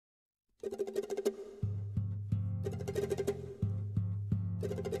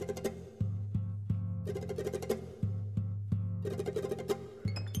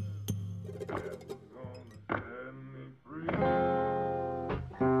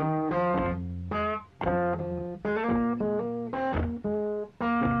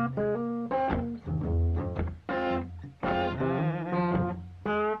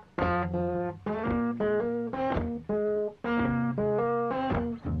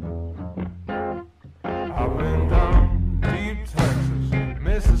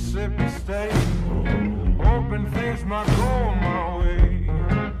stay, hoping things might go my way.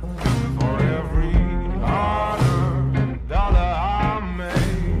 For every hard-earned dollar I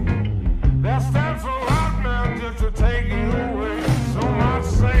made, there stands a lot man just to take it away. Some might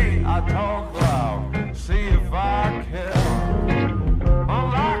say I talk loud, see if I care.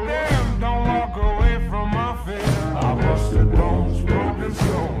 Unlike them, don't walk away from my fear. I busted bones, broken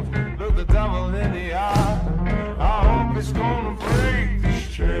stones, look the devil in the eye. I hope it's gonna break this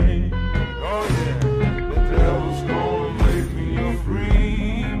chain. Oh yeah, the devil's gonna make me a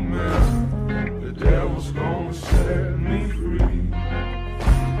free man. The devil's gonna set me free.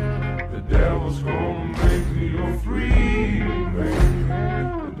 The devil's gonna make me a free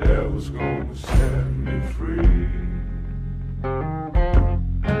man. The devil's gonna set me free.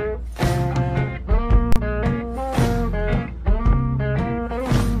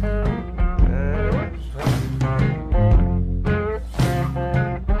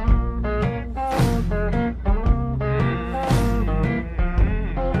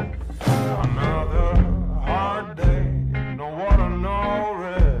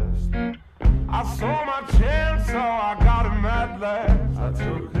 I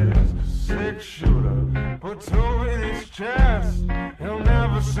took his six-shooter, put two in his chest. He'll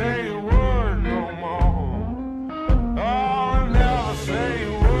never say a word no more. Oh, he'll never say a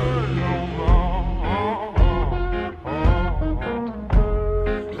word no more.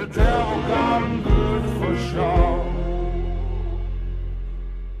 The devil got him good for sure.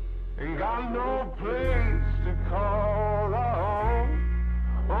 Ain't got no place to call home,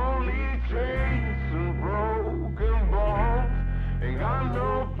 only chains and broken bones. Ain't got no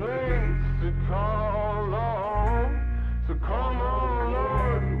place to call on. So come on,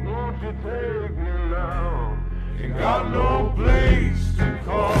 Lord, won't you take me now? Ain't got no place to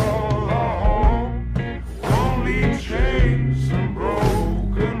call on. Only chains and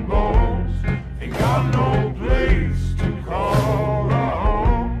broken bones. Ain't got no place to call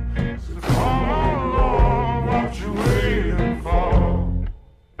on. So come on, Lord, what you waiting for?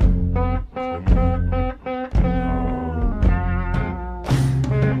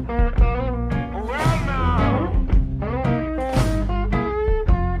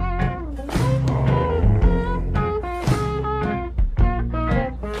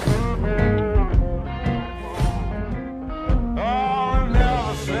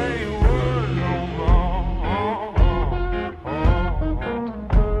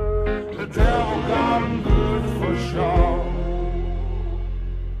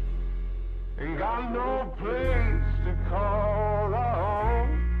 Ain't got no place to call on,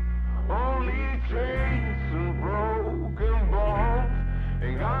 only chains and broken bones.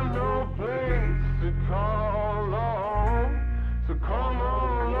 Ain't got no place to call on. So come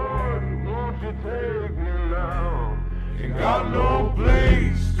on, Lord, won't you take me now? Ain't got no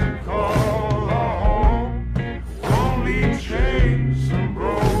place to call on, only chains and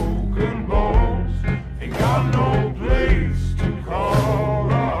broken bones. Ain't got no place to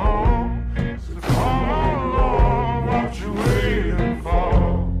call on.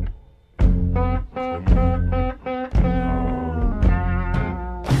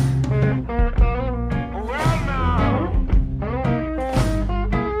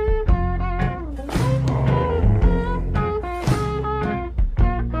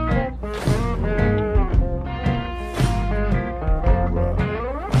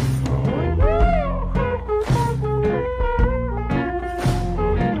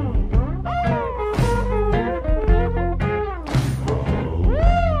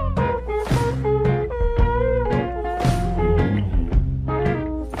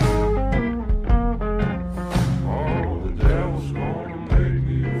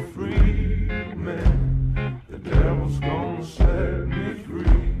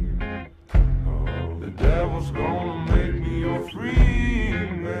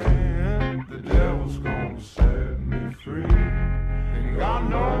 Free. Ain't got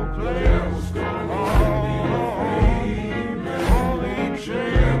no place.